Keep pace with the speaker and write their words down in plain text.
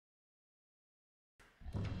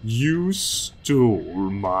You stole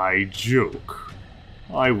my joke.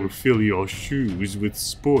 I will fill your shoes with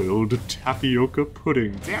spoiled tapioca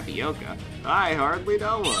pudding. Tapioca? I hardly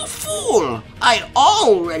know You one. fool! I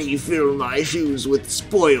already fill my shoes with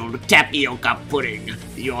spoiled tapioca pudding.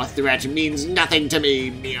 Your threat means nothing to me,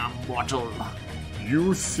 mere mortal.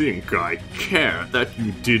 You think I care that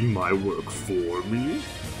you did my work for me?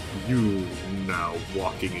 You now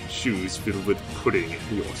walking in shoes filled with pudding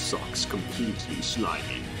and your socks completely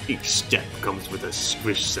slimy. Each step comes with a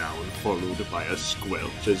squish sound followed by a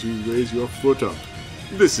squelch as you raise your foot up.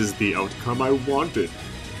 This is the outcome I wanted.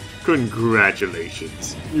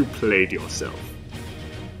 Congratulations, you played yourself.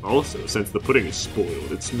 Also, since the pudding is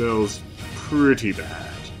spoiled, it smells pretty bad.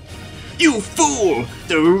 You fool!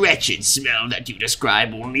 The wretched smell that you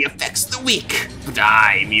describe only affects the weak. But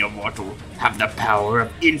I, mere mortal, have the power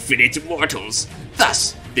of infinite mortals.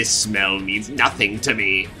 Thus, this smell means nothing to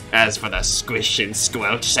me. As for the squish and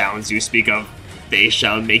squelch sounds you speak of, they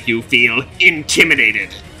shall make you feel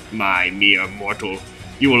intimidated. My mere mortal,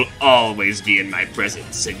 you will always be in my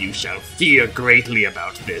presence, and you shall fear greatly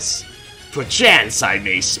about this. Perchance I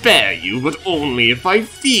may spare you, but only if I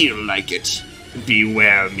feel like it.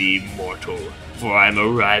 Beware me, mortal, for I'm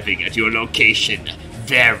arriving at your location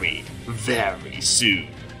very, very soon.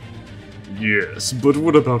 Yes, but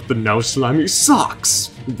what about the now slimy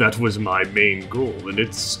socks? That was my main goal, and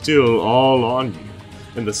it's still all on you.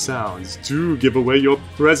 And the sounds do give away your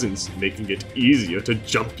presence, making it easier to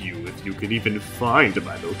jump you if you can even find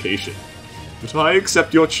my location. But I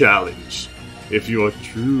accept your challenge, if you're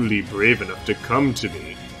truly brave enough to come to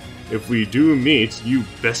me. If we do meet, you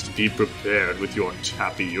best be prepared with your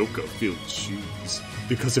tapioca-filled shoes.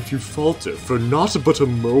 Because if you falter for not but a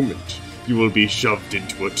moment, you will be shoved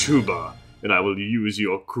into a tuba, and I will use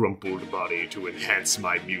your crumpled body to enhance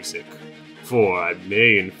my music. For I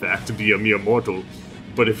may in fact be a mere mortal,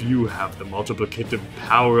 but if you have the multiplicative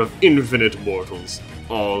power of infinite mortals,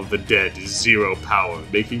 all the dead is zero power,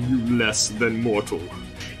 making you less than mortal.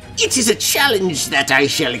 It is a challenge that I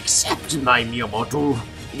shall accept, my mere mortal.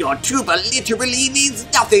 Your tuba literally means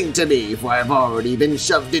nothing to me, for I've already been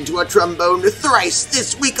shoved into a trombone thrice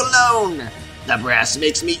this week alone. The brass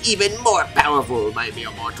makes me even more powerful, my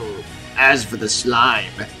mere mortal. As for the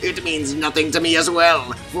slime, it means nothing to me as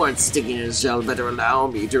well, for its stickiness shall better allow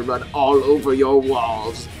me to run all over your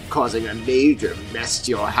walls, causing a major mess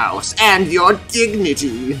to your house and your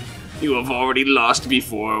dignity. You have already lost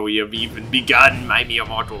before we have even begun, my mere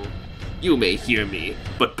mortal. You may hear me,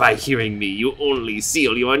 but by hearing me you only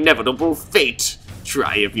seal your inevitable fate.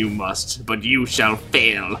 Try if you must, but you shall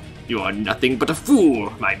fail. You are nothing but a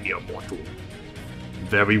fool, my mere mortal.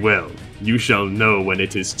 Very well, you shall know when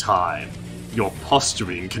it is time. Your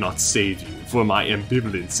posturing cannot save you, for my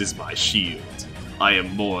ambivalence is my shield. I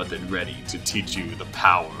am more than ready to teach you the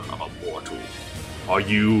power of a mortal. Are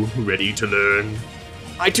you ready to learn?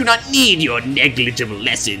 I do not need your negligible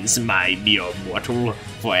lessons, my mere mortal,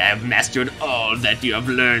 for I have mastered all that you have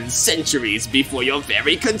learned centuries before your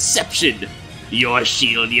very conception. Your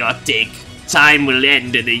shield, your take. Time will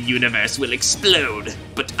end and the universe will explode,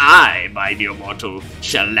 but I, my mere mortal,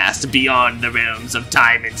 shall last beyond the realms of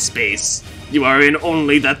time and space. You are in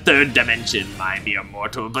only the third dimension, my mere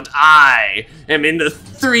mortal, but I am in the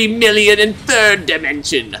 3,000,003rd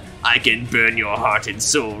dimension. I can burn your heart and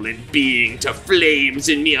soul and being to flames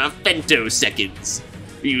in mere femtoseconds.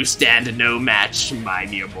 You stand no match, my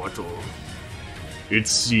mere mortal. It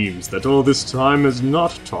seems that all this time has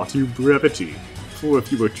not taught you brevity. For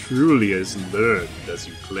if you were truly as learned as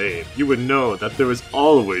you claim, you would know that there is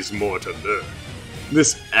always more to learn.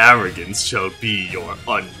 This arrogance shall be your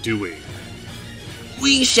undoing.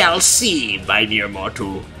 We shall see, my dear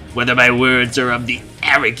mortal, whether my words are of the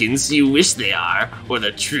arrogance you wish they are, or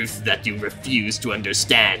the truth that you refuse to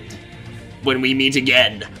understand. When we meet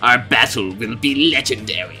again, our battle will be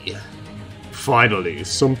legendary. Finally,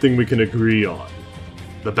 something we can agree on.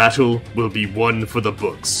 The battle will be one for the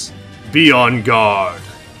books. Be on guard!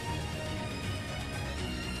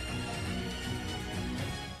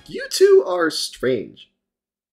 You two are strange.